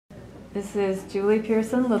This is Julie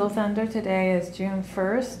Pearson, Little Thunder. Today is June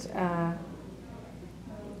 1st,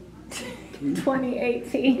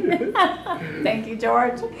 2018. Thank you,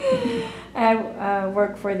 George. I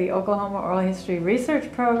work for the Oklahoma Oral History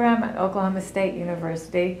Research Program at Oklahoma State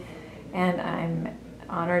University, and I'm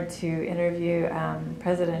honored to interview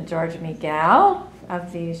President George Miguel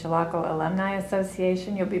of the Chilocco Alumni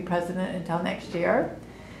Association. You'll be president until next year.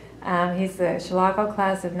 He's the Chilocco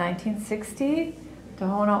class of 1960.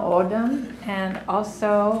 Tohono O'odham, and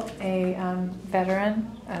also a veteran,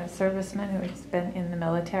 serviceman who has been in the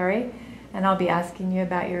military. And I'll be asking you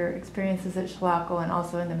about your experiences at Chilocco and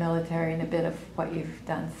also in the military and a bit of what you've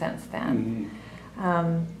done since then.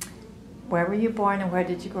 Mm-hmm. Where were you born and where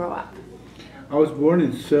did you grow up? I was born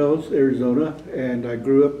in Sells, Arizona, and I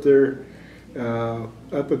grew up there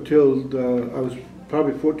up until I was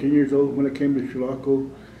probably 14 years old when I came to Chilocco.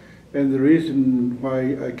 And the reason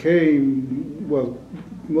why I came, well,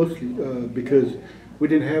 mostly because we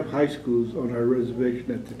didn't have high schools on our reservation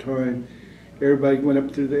at the time. Everybody went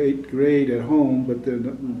up through the 8th grade at home, but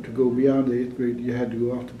then to go beyond the 8th grade, you had to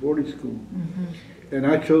go off to boarding school. Mm-hmm. And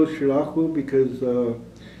I chose Chilocco because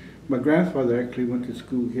my grandfather actually went to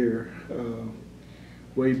school here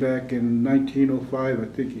way back in 1905. I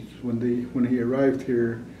think it's when he arrived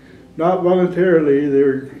here, not voluntarily.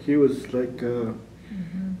 He was like.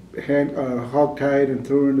 Hog-tied and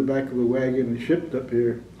thrown in the back of a wagon and shipped up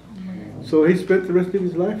here. Oh, so he spent the rest of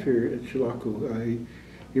his life here at Chilocco.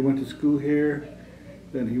 He went to school here,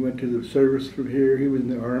 then he went to the service from here. He was in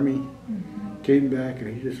the Army, came back,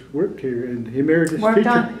 and he just worked here. And he married his teacher. Worked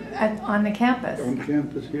on the campus? On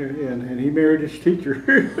campus, yeah, and he married his teacher.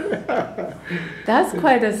 That's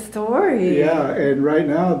quite a story. Yeah, and right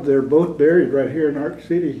now they're both buried right here in Ark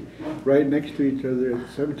City, right next to each other at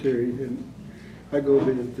the cemetery. And I go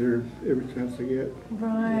visit there every chance I get.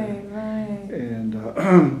 Right, right. And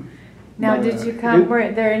now, did you come?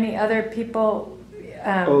 Were there any other people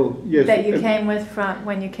yes, that you came with from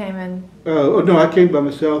when you came in? Oh no, I came by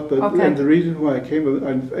myself. But okay. And the reason why I came,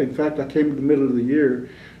 in fact, I came in the middle of the year.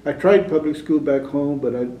 I tried public school back home,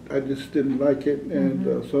 but I just didn't like it,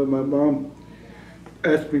 and so my mom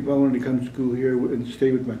asked me if I wanted to come to school here and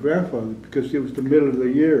stay with my grandfather because it was the middle of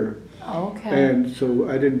the year. Okay. And so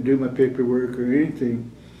I didn't do my paperwork or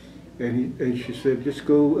anything. And she said, just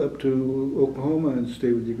go up to Oklahoma and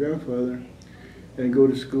stay with your grandfather and go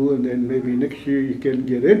to school, and then maybe next year you can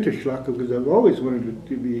get into Chilocco, because I've always wanted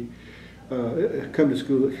to be come to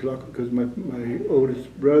school at Chilocco because my oldest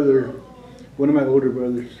brother, one of my older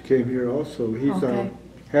brothers came here also. He's a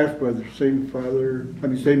half brother, same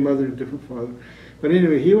mother, different father. But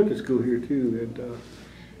anyway, he went to school here too,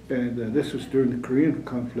 and this was during the Korean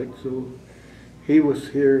conflict, so he was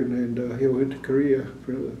here, and he went to Korea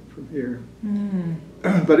from here. Mm.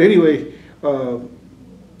 But anyway,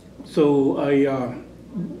 so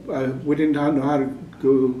we didn't know how to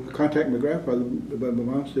go contact my grandfather, but my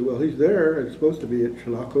mom said, well, he's there, it's supposed to be at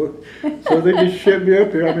Chilocco. So they just shipped me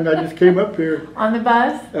up here. I mean, I just came up here. On the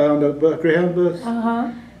bus? On the Greyhound bus.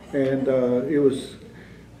 Uh-huh. And it was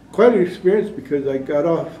quite an experience because I got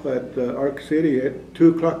off at Ark City at 2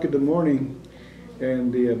 o'clock in the morning,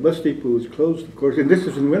 and the bus depot was closed, of course. And this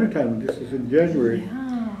is in wintertime. This is in January.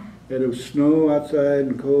 Yeah. And it was snow outside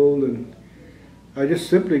and cold, and I just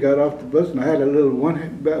simply got off the bus, and I had a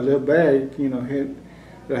little bag, you know,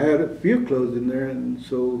 I had a few clothes in there, and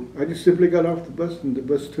so I just simply got off the bus, and the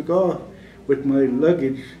bus took off with my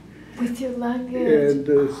luggage. With your luggage.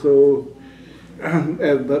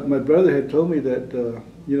 And but my brother had told me that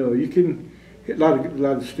you know, you can. A lot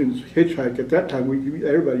of students hitchhike at that time.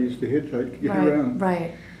 Everybody used to hitchhike to get around.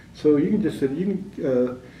 Right. So you can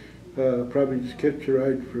probably just catch a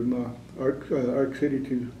ride from Ark City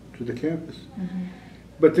to the campus. Mm-hmm.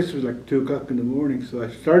 But this was like 2 o'clock in the morning, so I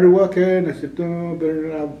started walking. I said, no,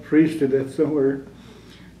 better I'll freeze to death somewhere.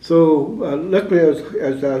 So luckily,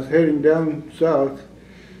 as I was heading down south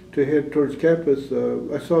to head towards campus,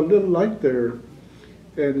 I saw a little light there,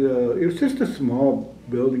 and it was just a small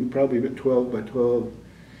building, probably about 12 by 12,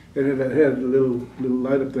 and it had a little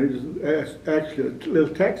light up there. It was actually a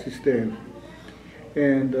little taxi stand,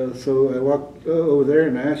 and so I walked over there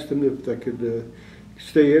and I asked them if I could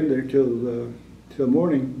stay in there till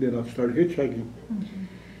morning. Then I started hitchhiking,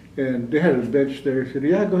 and they had a bench there. I said,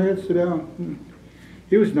 "Yeah, go ahead, sit down."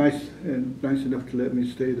 He was nice enough to let me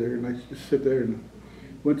stay there, and I just sit there and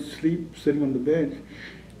went to sleep sitting on the bench.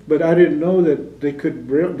 But I didn't know that they could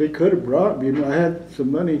have brought me. You know, I had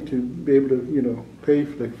some money to be able to, you know, pay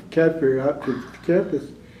for the cab fare out to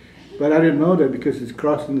campus. But I didn't know that because it's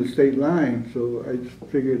crossing the state line. So I just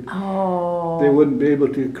figured they wouldn't be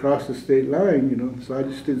able to cross the state line, you know. So I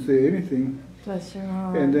just didn't say anything. Bless your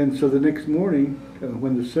heart. And then so the next morning,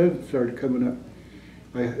 when the sun started coming up,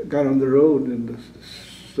 I got on the road and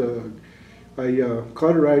I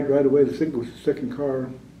caught a ride right away. The second car,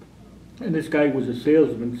 and this guy was a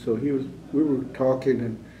salesman, so we were talking,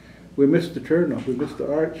 and we missed the turnoff, we missed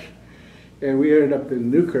the arch, and we ended up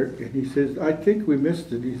in Newkirk. And he says, "I think we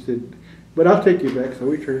missed it." He said, "But I'll take you back." So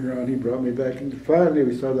we turned around. He brought me back, and finally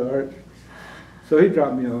we saw the arch. So he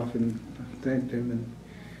dropped me off and thanked him, and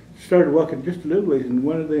started walking just a little ways. And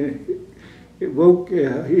one of the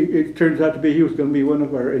it turns out to be he was going to be one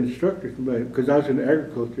of our instructors, because I was in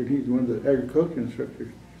agriculture, and he's one of the agriculture instructors.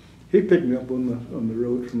 He picked me up on the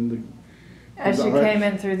road from the as you came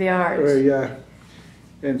in through the arch. Yeah.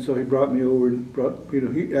 And so he brought me over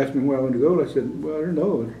and he asked me where I wanted to go. And I said, "Well, I don't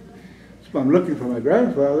know. So I'm looking for my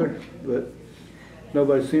grandfather," but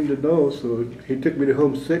nobody seemed to know. So he took me to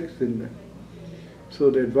Home 6, and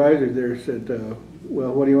so the advisor there said,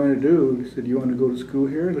 "Well, what do you want to do?" He said, "You want to go to school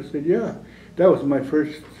here?" And I said, "Yeah." That was my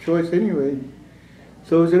first choice anyway.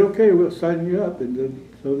 So he said, "Okay, we'll sign you up." And then,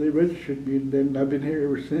 so they registered me, and then I've been here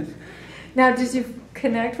ever since. Now, did you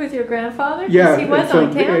connect with your grandfather? Yeah. He was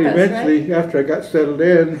on campus, eventually, right? after I got settled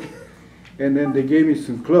in, and then they gave me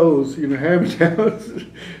some clothes, hand-me-downs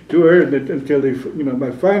to her, and until they,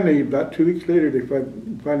 finally, about 2 weeks later, they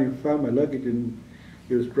finally found my luggage, and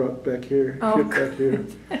it was brought back here, shipped back here.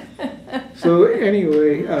 So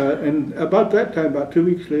anyway, and about that time, about 2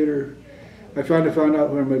 weeks later, I finally found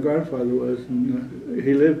out where my grandfather was, and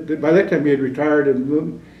he lived. By that time, he had retired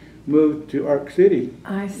and moved to Ark City.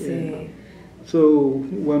 I see. And so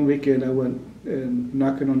one weekend, I went and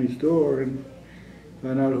knocking on his door and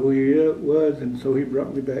found out who he was, and so he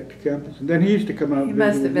brought me back to campus. And then he used to come out. He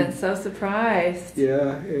must have been so surprised.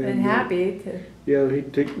 Yeah, and happy to. Yeah,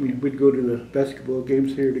 he'd take me. We'd go to the basketball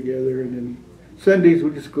games here together, and then Sundays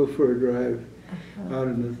we'd just go for a drive out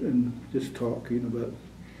and just talk, about.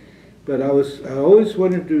 But I always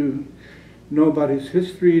wanted to know about his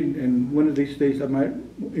history, and one of these days I might.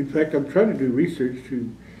 In fact, I'm trying to do research to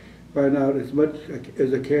find out as much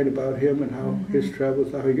as I can about him and how his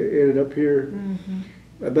travels, how he ended up here.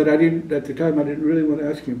 But I didn't, at the time, I didn't really want to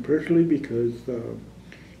ask him personally because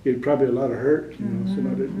he had probably a lot of hurt, so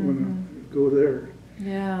I didn't want to go there.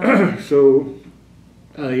 Yeah. So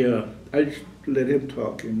I just let him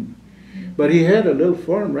talk. But he had a little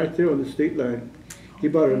farm right there on the state line. He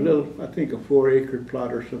bought a little, I think a 4-acre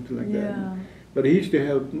plot or something like that. But he used to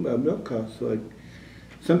have milk cows, so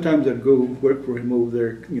sometimes I'd go work for him over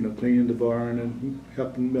there, cleaning the barn and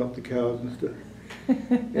helping milk the cows and stuff.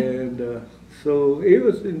 And so it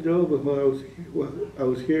was enjoyable while I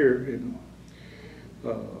was here. And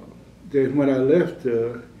then when I left,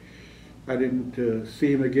 I didn't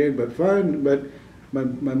see him again. But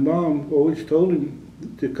my mom always told him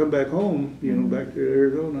to come back home, back to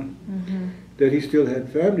Arizona. That he still had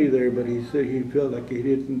family there, but he said he felt like he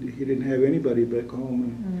didn't have anybody back home,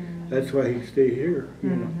 and that's why he stayed here.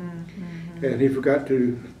 And he forgot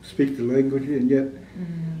to speak the language, and yet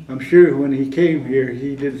I'm sure when he came here,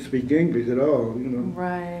 he didn't speak English at all.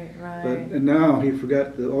 Right. And now he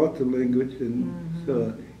forgot the O'odham language, and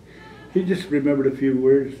so he just remembered a few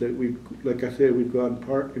words that like I said, we'd go out and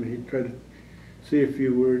park, and he'd try to say a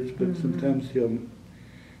few words, but sometimes he'll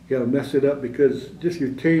mess it up because just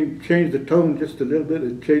you change the tone just a little bit,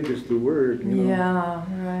 it changes the word. Yeah,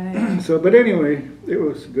 right. So, but anyway, it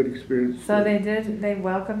was a good experience. So they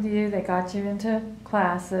welcomed you, they got you into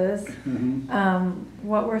classes.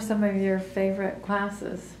 What were some of your favorite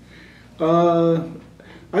classes?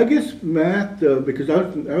 I guess math, because I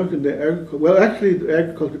was in the agriculture. Well, actually, the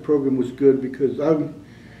agriculture program was good because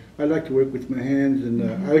I like to work with my hands, and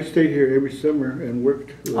I stayed here every summer and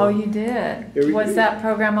worked. Oh, you did? Was that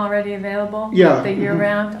program already available? Yeah. The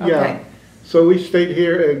year-round? Okay. Yeah. So we stayed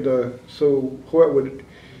here, and so what would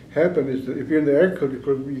happen is that if you're in the agriculture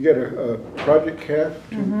program, you get a project calf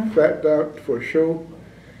to fatten out for a show,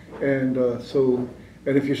 and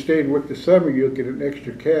and if you stay and work the summer, you'll get an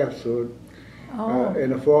extra calf. So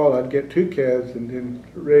in the fall, I'd get 2 calves and then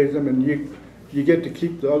raise them, and you get to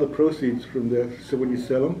keep all the proceeds from that, so when you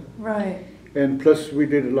sell them. Right. And plus we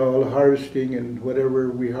did all the harvesting, and whatever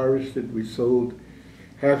we harvested, we sold.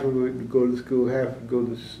 Half of it would go to school, half would go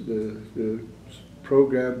to the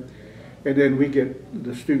program. And then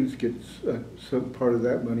the students get some part of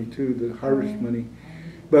that money too, the harvest money.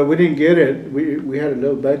 But we didn't get it. We had a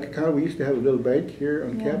little bank account. We used to have a little bank here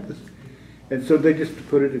on campus. And so they just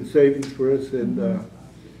put it in savings for us, and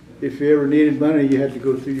if you ever needed money, you had to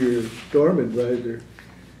go through your dorm advisor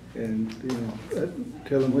and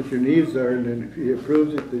tell him what your needs are, and then if he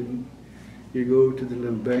approves it, then you go to the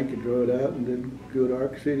little bank and draw it out, and then go to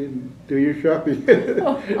Arc City and do your shopping.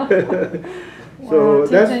 So Wow,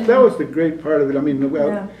 that was the great part of it. I mean, well,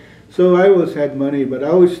 yeah. so I always had money, but I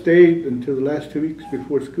always stayed until the last 2 weeks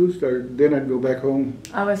before school started. Then I'd go back home.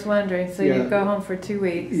 I was wondering, so Yeah. you'd go home for 2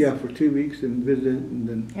 weeks? Yeah, for 2 weeks and visit, and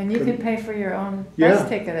then. And you could pay for your own Yeah. bus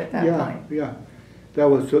ticket at that Yeah, point? yeah. That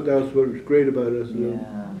was what was great about us. Yeah.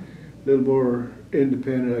 A little more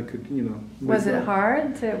independent. I could, you know. Was it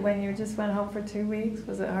hard to, when you just went home for 2 weeks,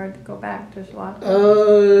 was it hard to go back to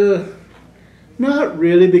Chilocco? Not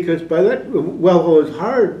really, because by that, well, what was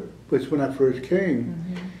hard was when I first came.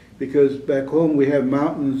 Mm-hmm. Because back home we have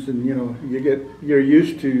mountains, and you know, you're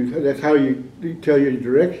used to, that's how you tell your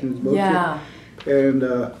directions mostly. Yeah. And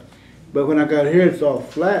but when I got here, it's all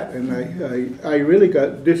flat, and I really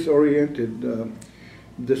got disoriented.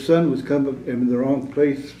 The sun was coming in the wrong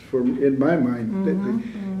place in my mind,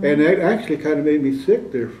 and it actually kind of made me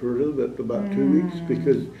sick there for a little bit, about 2 weeks,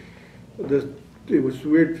 because it was a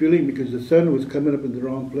weird feeling because the sun was coming up in the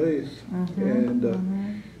wrong place, and.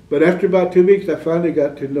 But after about 2 weeks, I finally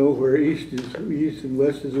got to know where east is east and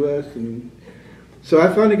west is west, and so I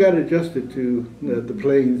finally got adjusted to the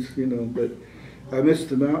plains, you know. But I missed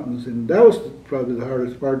the mountains, and that was probably the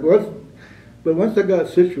hardest part. But once I got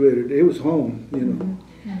situated, it was home, you know.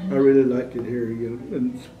 I really liked it here, you know,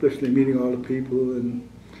 and especially meeting all the people, and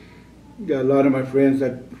got a lot of my friends.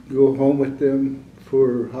 I'd go home with them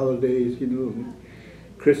for holidays, you know.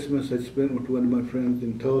 Christmas I spent with one of my friends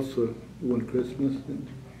in Tulsa one Christmas.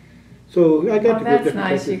 So I got to go that's different nice.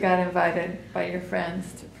 places. You got invited by your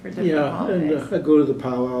friends for different holidays. And I go to the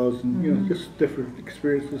powwows, and you know, just different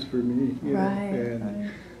experiences for me. You know, Right, and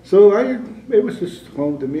right. so it was just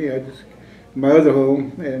home to me. My other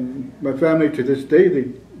home, and my family to this day,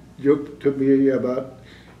 they joke to me about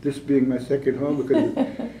this being my second home because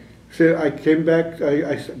so I came back.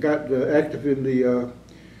 I got active in the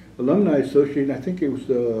Alumni Association. I think it was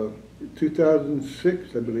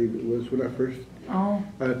 2006, I believe it was, when I first. I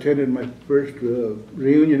attended my first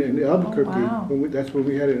reunion in Albuquerque. wow. That's when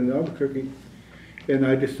we had it in Albuquerque. And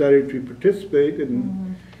I decided to participate,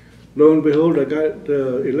 and lo and behold, I got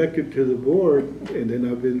elected to the board, and then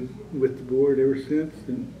I've been with the board ever since,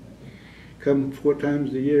 and come 4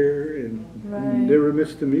 times a year, and never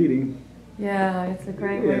missed a meeting. Yeah, it's a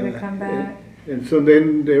great way to come back. And so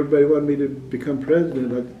then everybody wanted me to become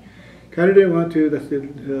president. I kind of didn't want to, that's it,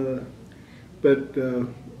 but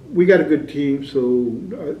we got a good team, so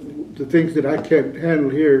the things that I can't handle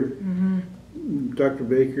here, Dr.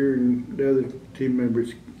 Baker and the other team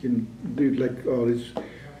members can do, like all this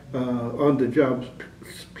on-the-job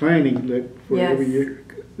planning, like for every year.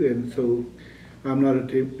 And so I'm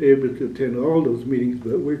not able to attend all those meetings,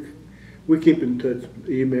 but we keep in touch,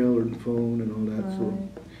 email and phone and all that. So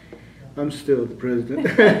I'm still the president.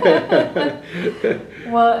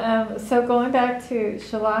 Well, so going back to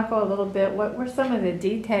Chilocco a little bit, what were some of the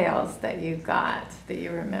details that you got that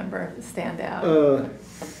you remember stand out?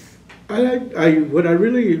 What I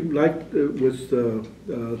really liked was to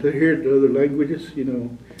hear the other languages, you know.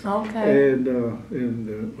 Okay. And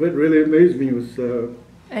what really amazed me was.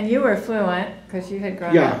 And you were fluent because you had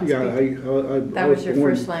grown up. Yeah. That was your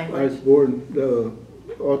first language. I was born.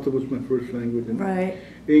 Author was my first language, and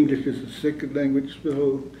English is a second language.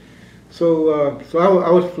 So I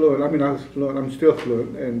was fluent. I mean, I was fluent. I'm still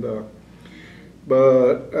fluent, and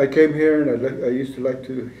but I came here, and I used to like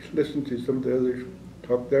to listen to some of the others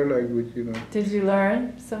talk their language, you know. Did you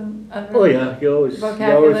learn some other vocabulary? You always you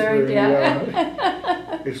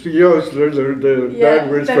always learn the bad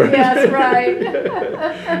words first. Yes, right.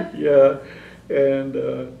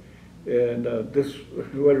 And this,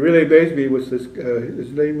 what really amazed me was this.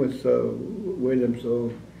 His name was Williams.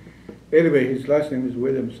 So anyway, his last name is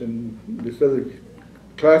Williams, and this other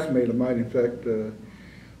classmate of mine, in fact,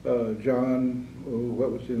 John. What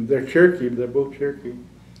was his name? They're Cherokee. They're both Cherokee.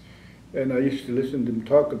 And I used to listen to them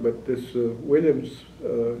talk about this Williams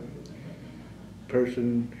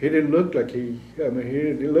person. He didn't look like he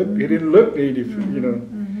didn't look native, you know.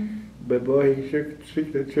 But boy, he sure could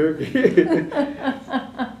speak that Cherokee.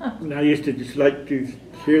 And I used to just like to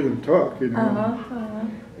hear them talk, you know.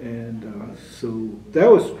 And so that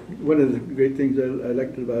was one of the great things I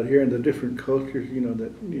liked about here, and the different cultures, you know,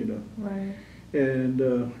 that, you know. Right. And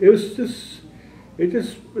it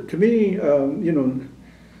just to me, you know.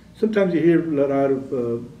 Sometimes you hear a lot of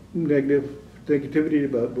negativity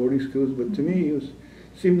about boarding schools, but to me,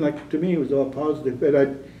 it was all positive.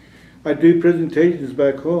 And I do presentations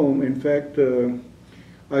back home. In fact,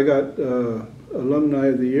 I got Alumni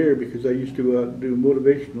of the Year because I used to go out and do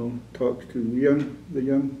motivational talks to the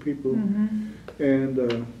young people. And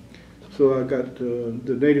So I got the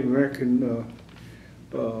Native American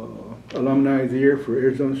Alumni of the Year for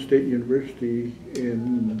Arizona State University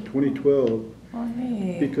in 2012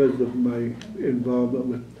 because of my involvement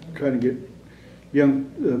with trying to get young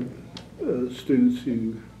students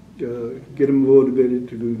to get them motivated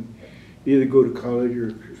to either go to college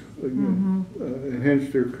or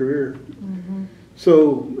enhance their career.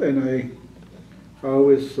 So, and I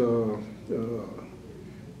always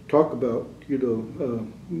talk about,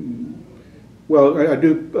 well, I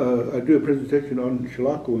do a presentation on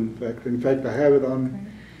Chilocco. In fact, I have it on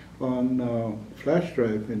flash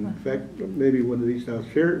drive. In fact, maybe one of these I'll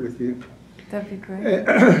share it with you. That'd be great.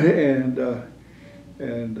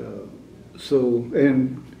 And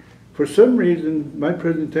for some reason, my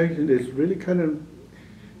presentation is really kind of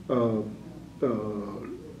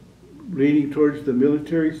leaning towards the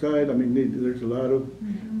military side. I mean, there's a lot of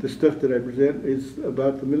the stuff that I present is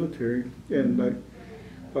about the military, and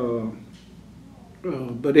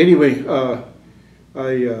but anyway,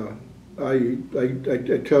 I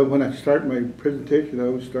tell when I start my presentation, I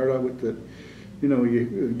always start out with the,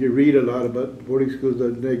 you read a lot about boarding schools,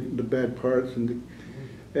 the bad parts, and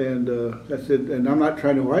I said, and I'm not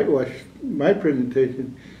trying to whitewash my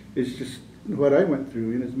presentation. It's just what I went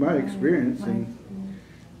through, and it's my experience, and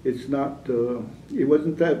it's not. It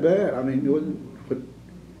wasn't that bad. I mean, it wasn't. But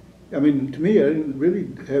I mean, to me, I didn't really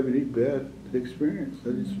have any bad experience.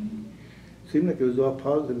 I just seemed like it was all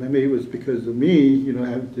positive. Maybe it was because of me,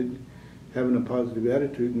 having a positive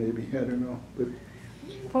attitude. Maybe, I don't know. But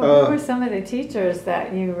who were some of the teachers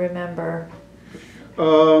that you remember?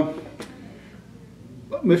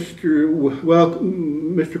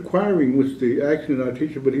 Mr. Quiring was the accident art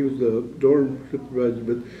teacher, but he was the dorm supervisor.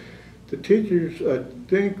 But the teachers, I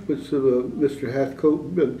think, was Mr.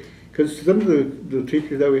 Hathcote, because some of the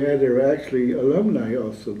teachers that we had, they were actually alumni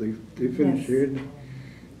also. They finished here. And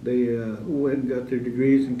they went and got their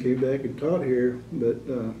degrees and came back and taught here. But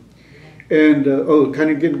kind of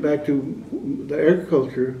getting back to the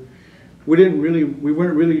agriculture, we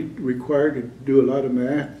weren't really required to do a lot of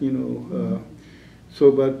math,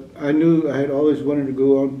 but I knew I had always wanted to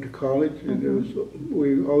go on to college, and there was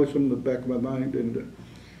always in the back of my mind, and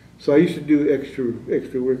so I used to do extra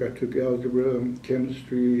work. I took algebra and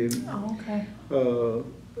chemistry, and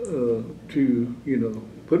to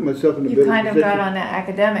put myself in a better position. You kind of got on the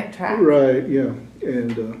academic track, right? Yeah,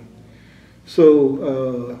 and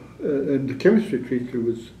and the chemistry teacher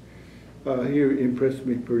was he impressed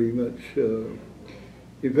me pretty much.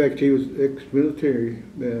 In fact, he was ex-military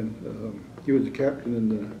man. He was a captain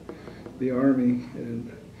in the Army,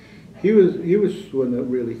 and he was one that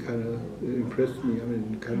really kind of impressed me. I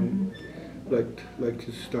mean, kind of liked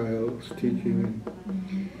his style of teaching.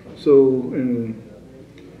 So,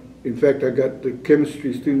 in fact, I got the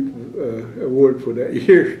chemistry student award for that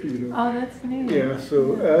year. Oh, that's neat. Yeah.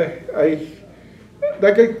 So I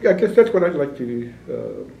guess that's what I'd like to do.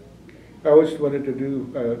 I always wanted to do,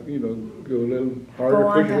 go a little harder. Go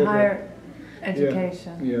on to higher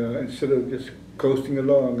education. Yeah, instead of just coasting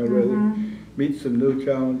along, I'd rather meet some new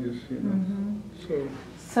challenges,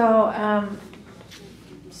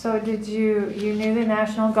 So did you knew the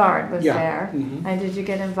National Guard was there, and did you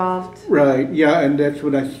get involved? Right, yeah, and that's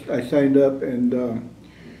when I signed up, and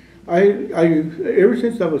I ever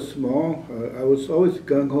since I was small, I was always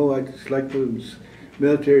gung-ho. I just liked the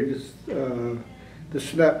military, just the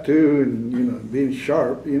snap to, and being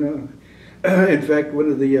sharp, In fact, one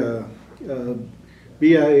of the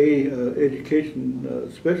BIA education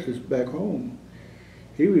specialists back home,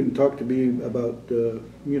 he even talked to me about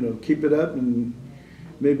keep it up, and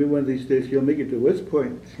maybe one of these days you'll make it to West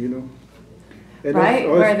Point, And right,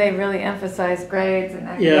 where they really emphasize grades and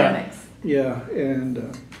academics. Yeah,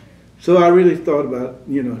 and so I really thought about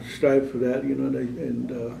strive for that,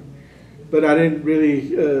 but I didn't really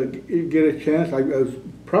get a chance. I was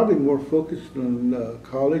probably more focused on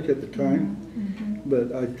college at the time,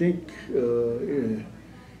 but I think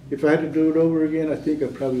if I had to do it over again, I think I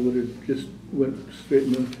probably would have just went straight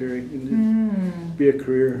military and be a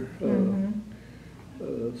career.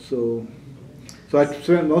 So I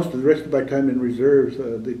spent most of the rest of my time in reserves.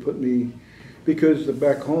 They put me, because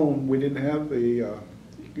back home we didn't have a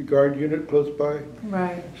guard unit close by.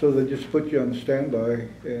 Right. So they just put you on standby,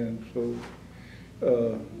 and so.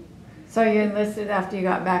 So you enlisted after you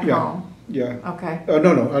got back home? Yeah. Okay.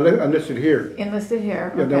 No, I enlisted here. Enlisted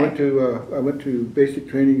here. Yeah. Okay. I went to basic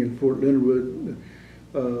training in Fort Leonard Wood,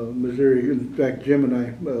 Missouri. In fact, Jim and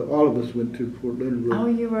I, all of us went to Fort Leonard Wood. Oh,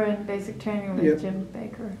 you were in basic training with Jim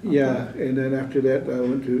Baker. Okay. Yeah, and then after that, I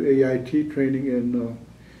went to AIT training in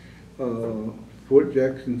Fort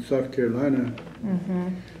Jackson, South Carolina.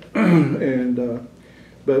 And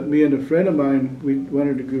But me and a friend of mine, we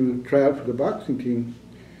wanted to go try out for the boxing team.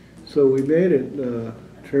 So we made it.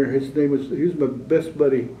 His name was, he was my best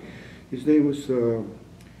buddy. His name was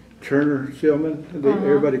Turner Silman.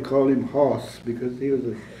 Everybody called him Hoss because he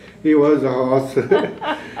was a hoss.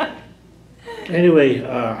 Anyway,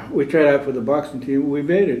 we tried out for the boxing team. We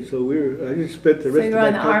made it, so I just spent the rest of the time. So you were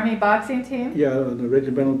on the Army boxing team? Yeah, on the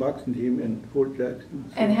regimental boxing team in Fort Jackson.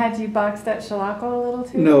 So. And had you boxed at Chilocco a little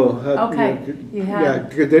too? No. Okay. You had. Yeah,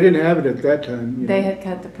 because they didn't have it at that time. They had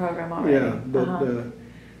cut the program already. Yeah,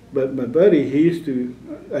 but my buddy, he used to.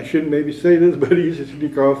 I shouldn't maybe say this, but he used to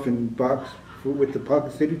sneak off and box with the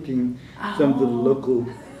Pocket City team. Some of the local.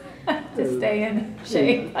 To stay in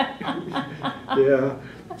shape. Yeah.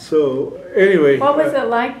 So anyway, what was it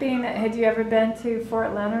like being? Had you ever been to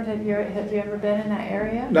Fort Leonard? Had you ever been in that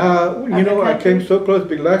area? Nah, you know, I came so close.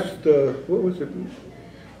 But last what was it?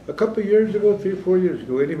 A couple of years ago, 3 or 4 years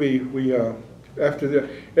ago. Anyway, we after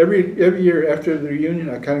every year after the reunion,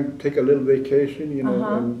 I kind of take a little vacation, you know,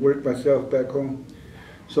 and work myself back home.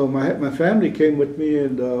 So my family came with me,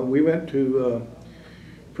 and we went to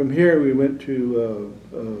from here. We went to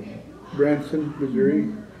Branson, Missouri.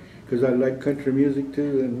 Because I like country music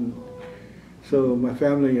too, and so my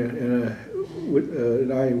family and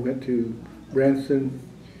I went to Branson.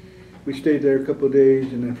 We stayed there a couple of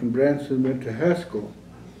days, and then from Branson went to Haskell,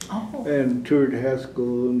 and toured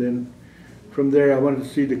Haskell, and then from there I wanted to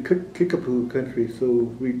see the Kickapoo country, so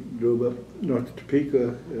we drove up north of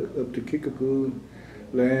Topeka, up to Kickapoo,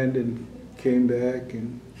 land, and came back,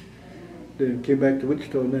 and then came back to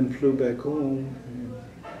Wichita, and then flew back home.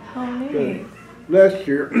 Oh, neat. Last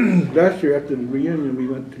year after the reunion, we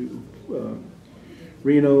went to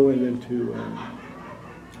Reno and then to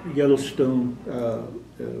Yellowstone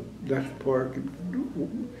National Park,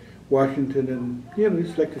 Washington, and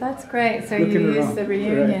it's like that's great. So you used the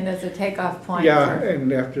reunion as a takeoff point. Yeah,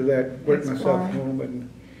 and after that, worked myself home, and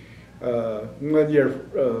 1 year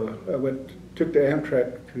took the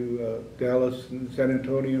Amtrak to Dallas and San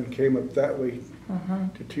Antonio, and came up that way.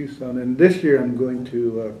 To Tucson, and this year I'm going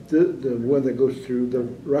to the one that goes through the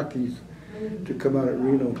Rockies to come out at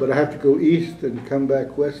Reno, but I have to go east and come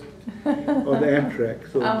back west on the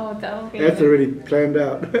Amtrak. So that's already planned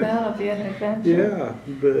out. That'll be an adventure. Yeah,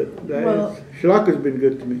 but Chilocco's been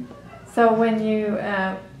good to me. So when you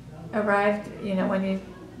arrived, you know,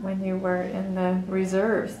 when you were in the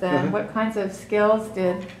reserves, then what kinds of skills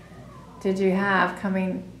did you have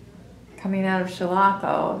coming out of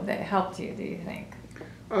Chilocco that helped you, do you think?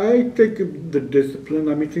 I think the discipline.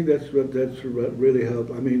 I mean, I think that's what really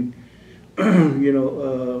helped. I mean, you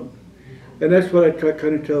know, and that's what I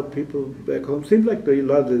kind of tell people back home. Seems like a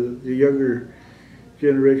lot of the younger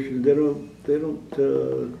generation, they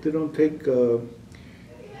don't take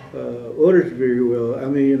orders very well. I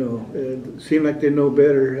mean, you know, it seems like they know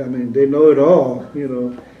better. I mean, they know it all. You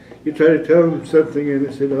know, you try to tell them something, and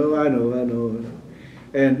they say, "Oh, I know,"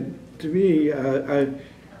 and to me, I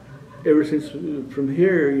ever since from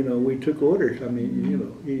here, you know, we took orders. I mean, you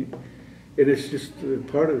know, it is just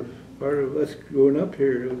part of us growing up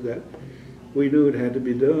here that we knew it had to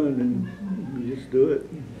be done, and we just do it.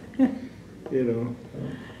 You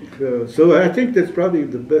know, so I think that's probably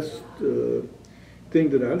the best thing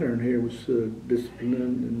that I learned here was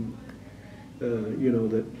discipline, and you know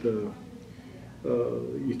that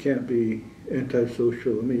you can't be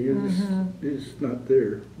antisocial. I mean, it's not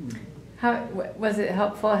there. How was it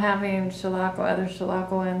helpful having other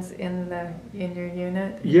Chiloccoans in your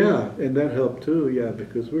unit? Yeah, and that helped too. Yeah,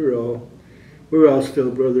 because we were all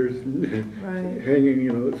still brothers, hanging.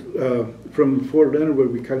 You know, from Fort Leonard where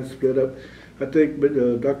we kind of split up. I think, but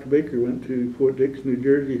Dr. Baker went to Fort Dix, New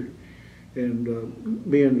Jersey, and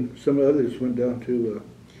me and some others went down to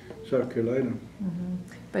South Carolina.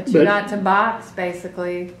 But you got to box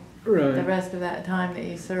basically. The rest of that time that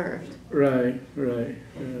you served. Right.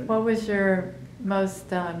 What was your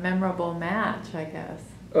most memorable match, I guess?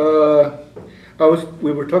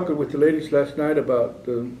 We were talking with the ladies last night about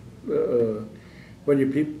when you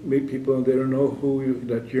meet people and they don't know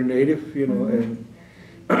that you're native, you know, and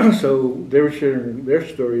so they were sharing their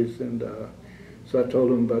stories, and so I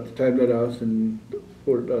told them about the time that I was in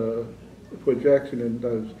Fort Jackson, and I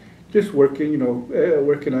was just working, you know,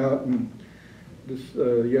 working out, and this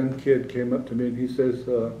young kid came up to me and he says,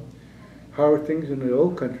 "How are things in the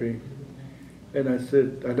old country?" And I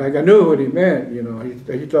said, and I knew what he meant, you know.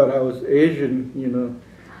 He thought I was Asian, you know,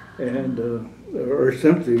 and or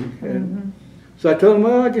something. And so I told him,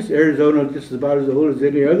 well, I guess Arizona is just about as old as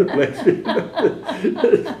any other place.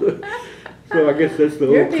 So I guess that's the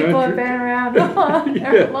whole country. Your people have been around a long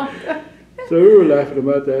time. So we were laughing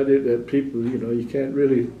about that people, you can't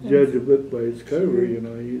really judge a book by its cover,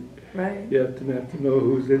 Right. You have to know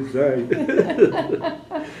who's inside.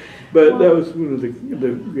 But that was one of the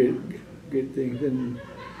great things. And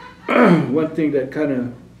one thing that kind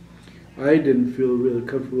of I didn't feel really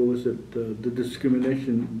comfortable was that the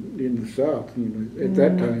discrimination in the South. At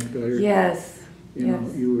that time, yes,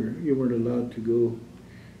 you weren't allowed to go.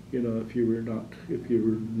 If you were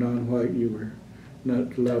non-white, you were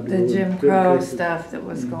not allowed to go. The Jim Crow stuff that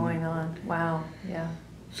was going on. Wow. Yeah.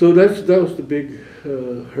 So that was the big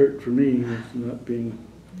hurt for me, was not being.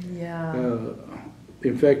 Yeah.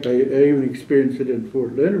 In fact, I even experienced it in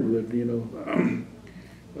Fort Leonard Wood.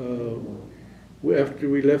 After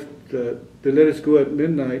we left, they let us go at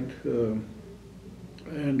midnight, and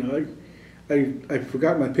I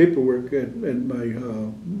forgot my paperwork at my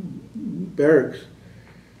barracks,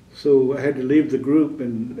 so I had to leave the group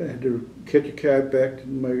and I had to catch a cab back to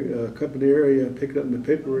my company area and pick up my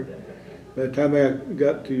paperwork. By the time I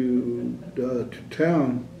got to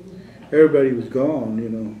town, everybody was gone,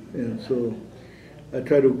 and so I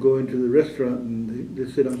tried to go into the restaurant, and they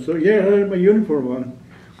said, "I'm sorry." Yeah, I had my uniform on.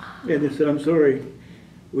 And they said, "I'm sorry,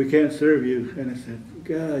 we can't serve you." And I said,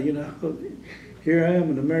 "God, here I am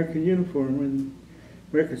in American uniform and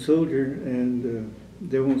American soldier, and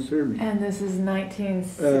they won't serve me." And this is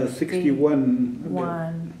 1961.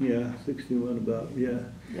 61. Yeah, 61 about, yeah.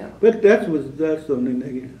 Yep. But that's the only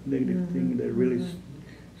negative thing that really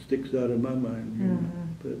sticks out in my mind.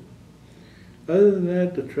 But other than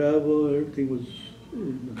that, the travel, everything was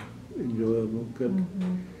enjoyable. Could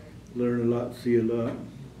learn a lot, see a lot.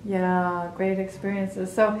 Yeah, great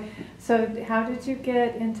experiences. So how did you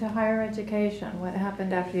get into higher education? What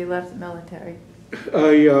happened after you left the military?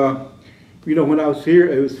 When I was here,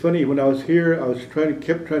 it was funny. When I was here, I was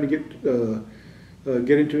kept trying to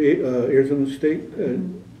get into Arizona State.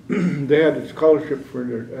 They had a scholarship for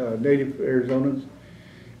their native Arizonans,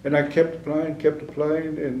 and I kept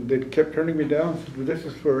applying, and they kept turning me down. Said, "Well, this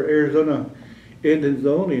is for Arizona Indians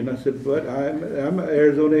only," and I said, "But I'm an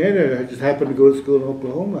Arizona Indian. I just happened to go to school in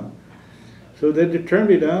Oklahoma." So they turned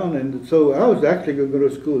me down, and so I was actually going to go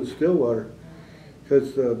to school in Stillwater,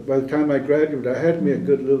 because by the time I graduated, I had me a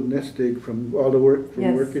good little nest egg from all the work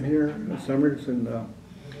from working here in summers, and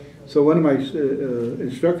so one of my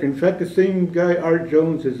instructors, in fact, the same guy, Art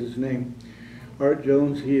Jones is his name. Art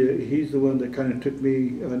Jones, he's the one that kind of took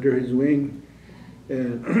me under his wing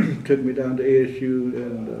and took me down to ASU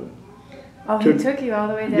and. He took you all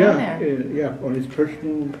the way down there? Yeah, on his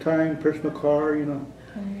personal car,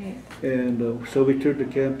 Great. And so we toured the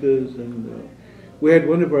campus, and we had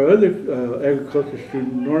one of our other agriculture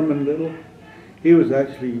students, Norman Little. He was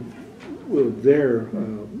actually there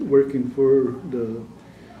working for the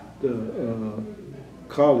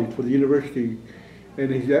college, for the university,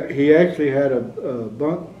 and he actually had a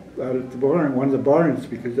bunk out at the barn, one of the barns,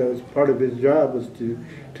 because that was part of his job, was to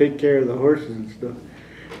take care of the horses and stuff.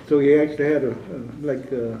 So he actually had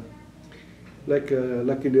like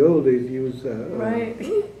in the old days, he was right.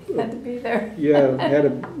 Had to be there. Yeah, had a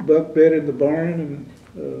bunk bed in the barn, and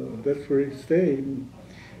that's where he stayed. And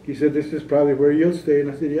he said, "This is probably where you'll stay."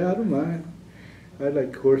 And I said, "Yeah, I don't mind. I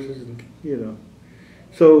like horses, and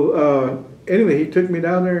So anyway, he took me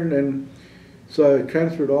down there, and so I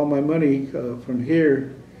transferred all my money from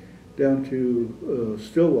here down to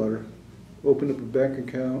Stillwater, opened up a bank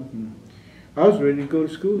account, and I was ready to go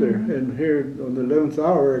to school there. And here on the 11th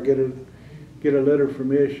hour, I get a letter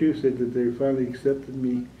from ASU said that they finally accepted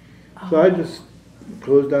me. So I just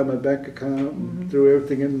closed down my bank account and threw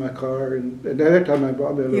everything in my car. And at that time, I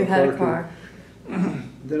bought me a little car. You had a car.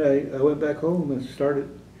 Then I went back home and started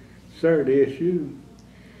ASU.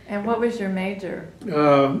 And what was your major?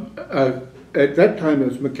 At that time, it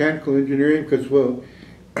was mechanical engineering, because,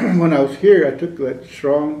 when I was here, I took that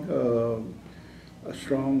strong, I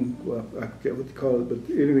forget what to call it, but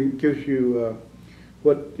anyway, it gives you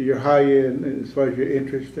what your high end as far as your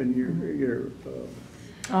interest and your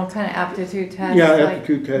kind of aptitude test. Yeah,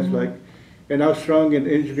 aptitude test, and I was strong in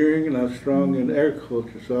engineering, and I was strong in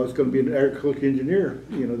agriculture, so I was going to be an agriculture engineer,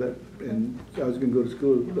 and I was going to go to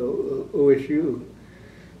school at OSU.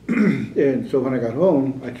 And so when I got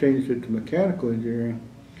home, I changed it to mechanical engineering.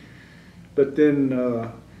 But then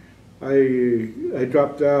I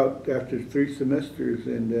dropped out after 3 semesters,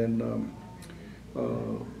 and then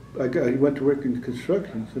I went to work in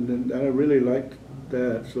construction, and then I really liked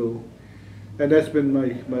that. So, and that's been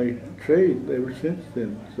my trade ever since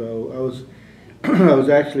then. So I was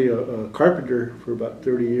actually a carpenter for about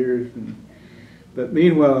 30 years, but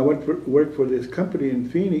meanwhile I went to work for this company in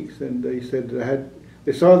Phoenix, and they said that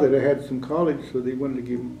they saw that I had some college, so they wanted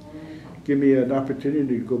to give me an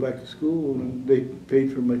opportunity to go back to school, and they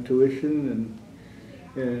paid for my tuition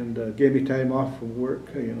and gave me time off from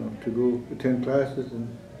work, you know, to go attend classes,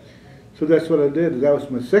 and so that's what I did. That was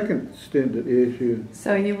my second stint at ASU.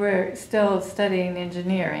 So you were still studying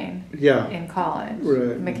engineering in college,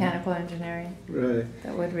 right. Mechanical engineering, right?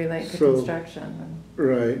 That would relate to construction.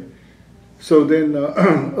 Right. So then,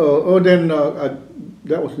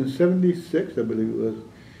 that was in '76, I believe it was,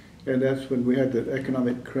 and that's when we had that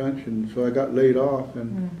economic crunch, and so I got laid off,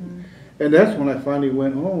 and that's when I finally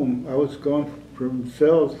went home. I was gone from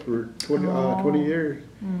sales for 20 years.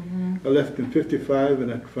 I left in '55,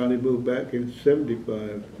 and I finally moved back in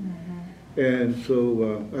 '75. And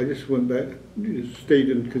so I just went back, stayed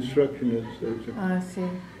in construction as a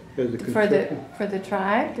construction. For the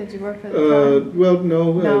tribe? Did you work for the tribe? Well,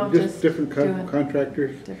 no, just different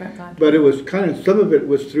contractors. Different contractors. But it was kind of, some of it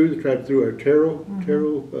was through the tribe, through our Taro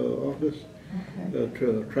office,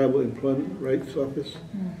 Tribal Employment Rights Office.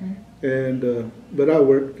 And but I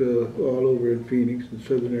worked all over in Phoenix and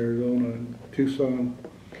Southern Arizona and Tucson.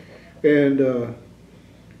 And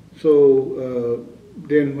so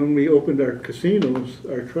then when we opened our casinos,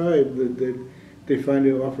 our tribe, they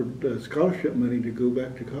finally offered scholarship money to go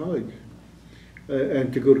back to college,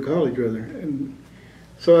 and to go to college rather. And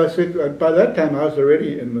so I said, by that time I was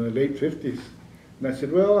already in the late 50s, and I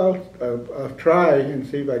said, well, I'll try and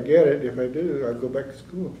see if I get it. If I do, I'll go back to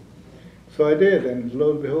school. So I did, and lo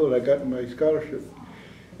and behold, I got my scholarship.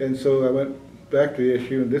 And so I went back to the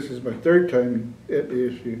ASU, and this is my third time at the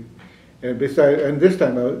ASU. And this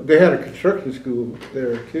time they had a construction school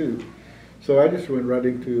there too. So I just went right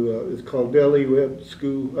into, it's called Delhi Webb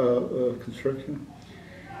School Construction.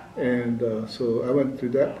 And so I went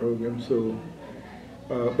through that program. So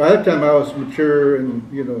by that time I was mature, and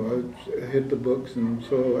you know, I hit the books, and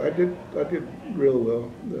so I did real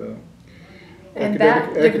well. And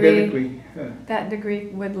that degree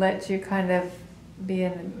would let you kind of be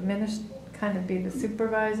be the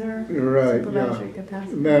supervisor, right? Supervisory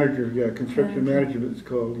capacity. Manager, construction management it's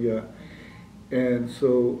called, And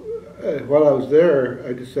so while I was there,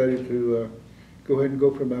 I decided to go ahead and go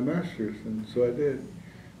for my master's, and so I did.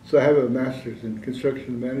 So I have a master's in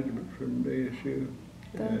construction management from ASU.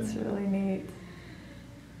 That's really neat.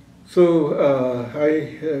 So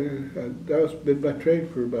that's been my trade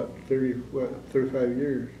for about 35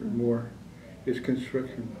 years or more. Is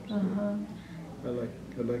construction. So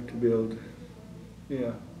I like to build.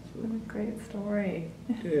 Yeah. So. What a great story.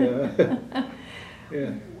 Yeah.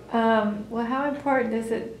 Yeah. Well, how important is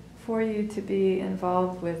it for you to be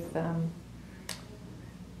involved with,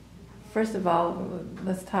 first of all,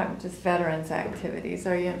 let's talk just veterans activities.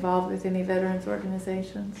 Are you involved with any veterans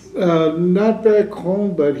organizations? Not back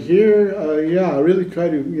home, but here, I really try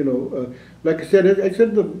to, you know, like I said, it's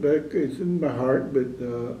in my heart, but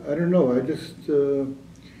I don't know, I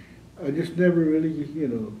just never really, you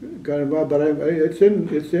know, got involved, but it's in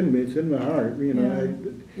me, it's in my heart, you know.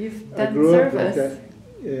 You've I done grew service. up like that,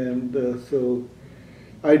 and so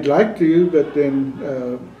I'd like to, but then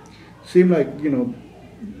seemed like, you know,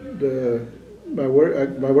 my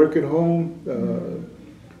work at home,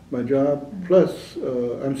 my job, plus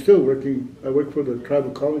I'm still working. I work for the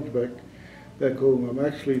tribal college back home. I'm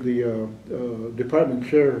actually the department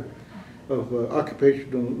chair of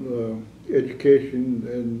occupational education,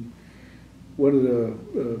 and one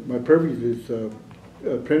of my purviews is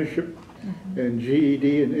apprenticeship and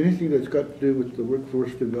GED and anything that's got to do with the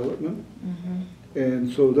workforce development.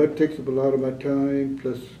 And so that takes up a lot of my time.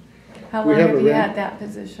 Plus, how long have you had that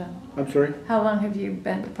position? I'm sorry? How long have you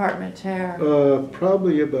been department chair?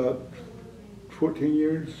 Probably about 14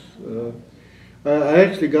 years. I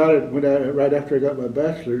actually got it right after I got my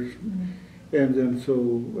bachelor's, and then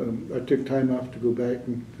so I took time off to go back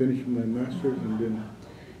and finish my master's, and then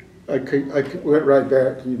I went right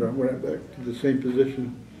back, you know, went back to the same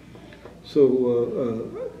position.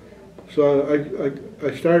 So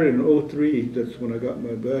I started in '03. That's when I got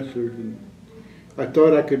my bachelor's, and I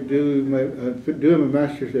thought I could do my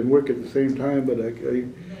master's and work at the same time, but it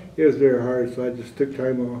was very hard. So I just took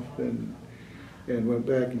time off and went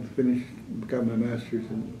back and got my master's,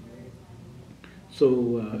 and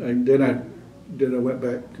so and then I went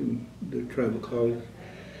back to the tribal college,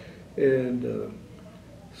 and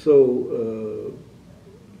So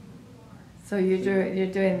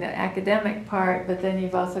you're doing the academic part, but then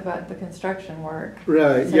you've also got the construction work.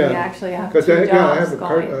 Right. So yeah. you actually have two jobs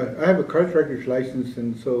going. I have a contractor's license,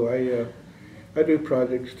 and so I do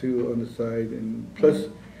projects too on the side, and plus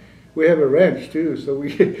we have a ranch too. So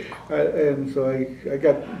I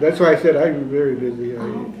got. That's why I said I'm very busy.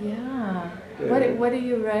 What do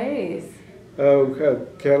you raise?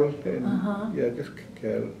 Cattle. And, yeah, just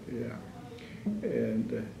cattle. Yeah.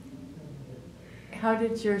 And how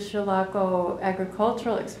did your Chilocco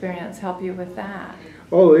agricultural experience help you with that?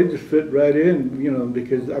 oh, it just fit right in, you know,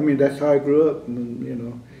 because I mean that's how I grew up, and you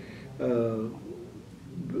know,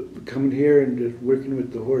 coming here and just working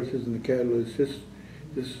with the horses and the cattle is just.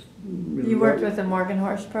 You worked with the Morgan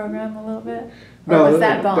Horse program a little bit, or no, was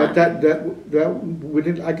that gone? That we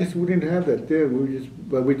didn't. I guess we didn't have that then. We just,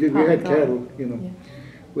 but we did. We had cattle, you know. Yeah.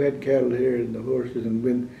 We had cattle here and the horses, and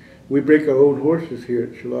when we break our own horses here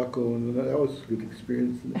at Chilocco, and that was a good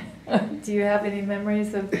experience. Do you have any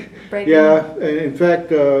memories of breaking? Yeah, in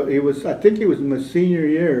fact, it was. I think it was my senior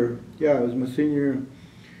year. Yeah, it was my senior,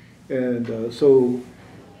 and so.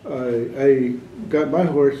 I got my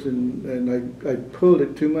horse and I pulled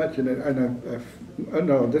it too much and I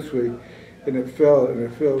no, this way, and it fell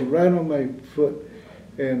right on my foot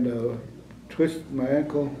and twisted my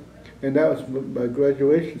ankle, and that was my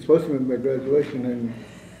graduation, supposed to be my graduation, and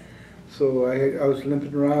so I was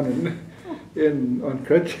limping around on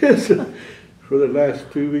crutches for the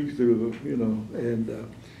last 2 weeks, you know, and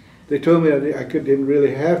they told me I didn't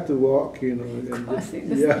really have to walk, you know.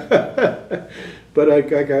 And yeah, but I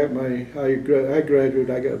graduated.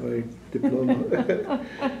 I got my diploma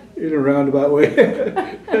in a roundabout way.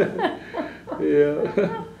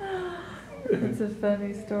 Yeah. It's a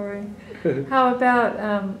funny story. How about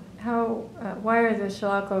why are the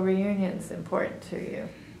Chilocco reunions important to you?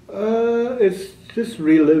 It's just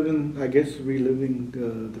reliving, I guess,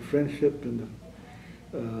 the friendship and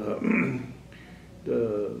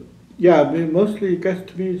yeah, I mean, mostly, I guess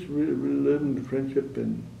to me, it's reliving the friendship,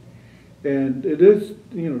 and it is,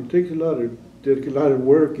 you know, it takes a lot of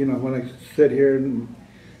work, you know, when I sit here and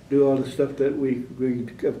do all the stuff that we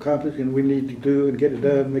accomplish and we need to do and get it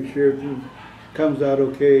done, make sure everything comes out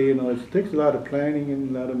okay, you know, it takes a lot of planning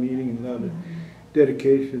and a lot of meeting and a lot of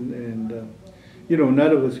dedication, and you know,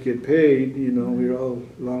 none of us get paid, you know, we're all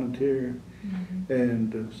volunteer.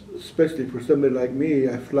 And especially for somebody like me,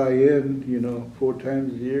 I fly in, you know, 4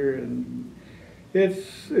 times a year, and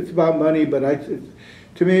it's about money, but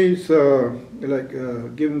to me, it's like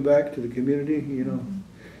giving back to the community, you know,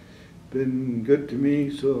 been good to me,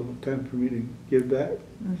 so time for me to give back.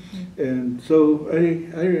 And so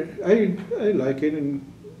I like it, and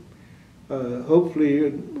hopefully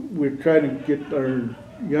we're trying to get our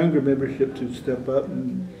younger membership to step up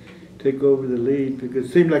and take over the lead, because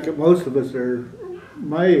it seemed like most of us are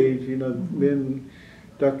my age, you know, me and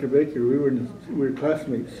Dr. Baker, we were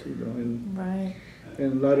classmates, you know, and right.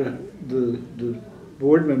 And a lot of the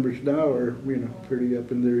board members now are, you know, pretty up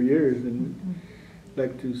in their years, and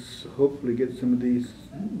like to hopefully get some of these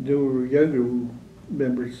newer, younger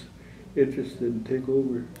members interested and take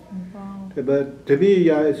over. Wow. But to me,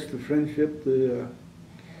 yeah, it's the friendship, the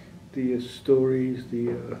stories,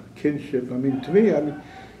 the kinship. I mean, to me, I mean.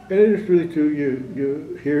 And it is really true,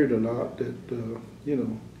 you hear it a lot, that, you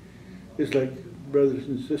know, it's like brothers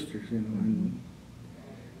and sisters, you know, and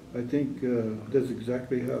I think that's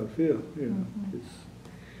exactly how I feel, you know,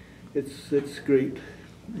 it's great,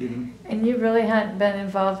 you know. And you really hadn't been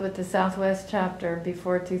involved with the Southwest chapter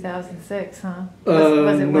before 2006, huh?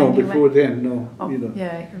 Was it no, when you before went? Then, no, Oh, you know.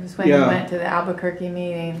 yeah, it was when you went to the Albuquerque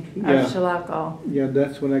meeting of Chilocco. Yeah,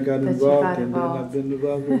 that's when I got involved, and then I've been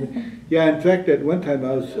involved with it. Yeah, in fact, at one time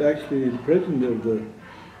I was actually the president of the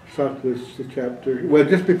Southwest chapter. Well,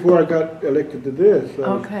 just before I got elected to this,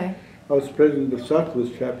 I was president of the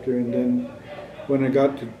Southwest chapter, and then when I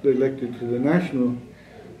got elected to the national,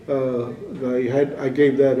 I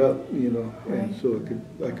gave that up, you know, and so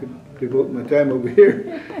I could devote my time over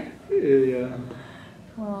here. Yeah.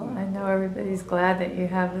 Well, I know everybody's glad that you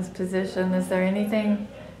have this position. Is there anything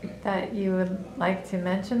that you would like to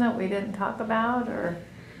mention that we didn't talk about, or?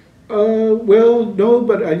 Well, no,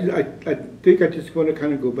 but I think I just want to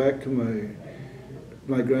kind of go back to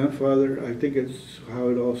my grandfather. I think it's how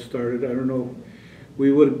it all started. I don't know.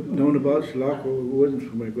 We would have known about Chilocco if it wasn't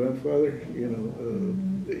for my grandfather, you know,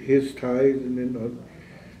 his ties, and then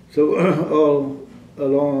so all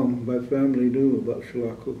along my family knew about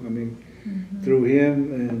Chilocco. I mean, through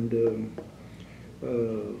him, and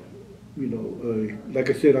you know, like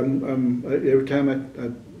I said, I'm every time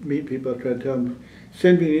I meet people, I try to tell them,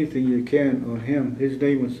 send me anything you can on him. His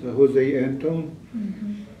name was Jose Anton,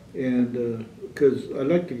 and because I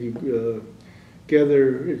like to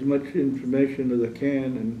gather as much information as I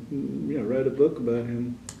can, and you know, write a book about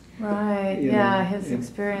him. Right. Yeah, his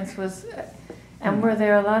experience was. And were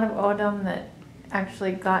there a lot of O'odham that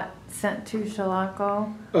actually got sent to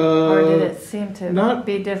Chilocco, or did it seem to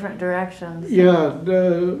be different directions? Yeah,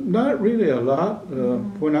 not really a lot.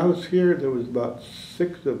 When I was here, there was about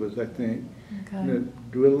 6 of us, I think. Okay. And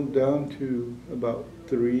it drilled down to about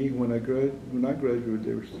 3 when I graduated.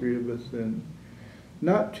 There was 3 of us, and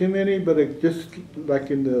not too many, but just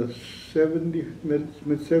like in the mid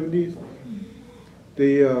 70s,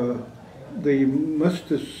 they must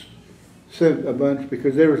have sent a bunch,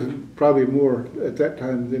 because there was probably more at that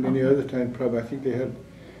time than any other time. Probably, I think they had,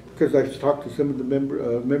 because I talked to some of the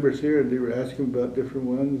members here, and they were asking about different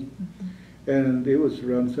ones, and it was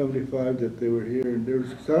around 75 that they were here, and there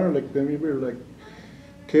was sounded like maybe like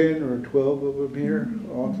 10 or 12 of them here,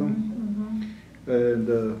 awesome. And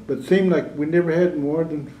but it seemed like we never had more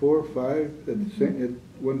than 4 or 5 at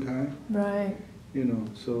one time. Right. You know,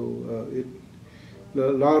 so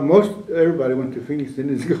most everybody went to Phoenix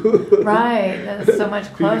Indian School. Right, that's so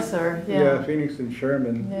much closer. Yeah, Phoenix and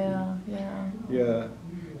Sherman. Yeah.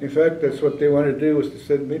 In fact, that's what they wanted to do, was to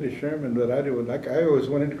send me to Sherman, but I didn't. Like, I always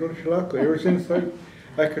wanted to go to Chilocco ever since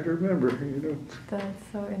I could remember. You know. That's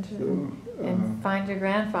so interesting. So, and find your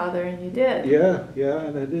grandfather, and you did. Yeah,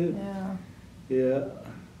 and I did. Yeah.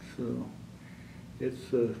 So it's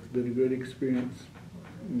been a good experience.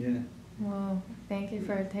 Yeah. Well, thank you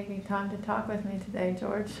for taking time to talk with me today,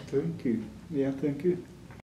 George. Thank you. Yeah, thank you.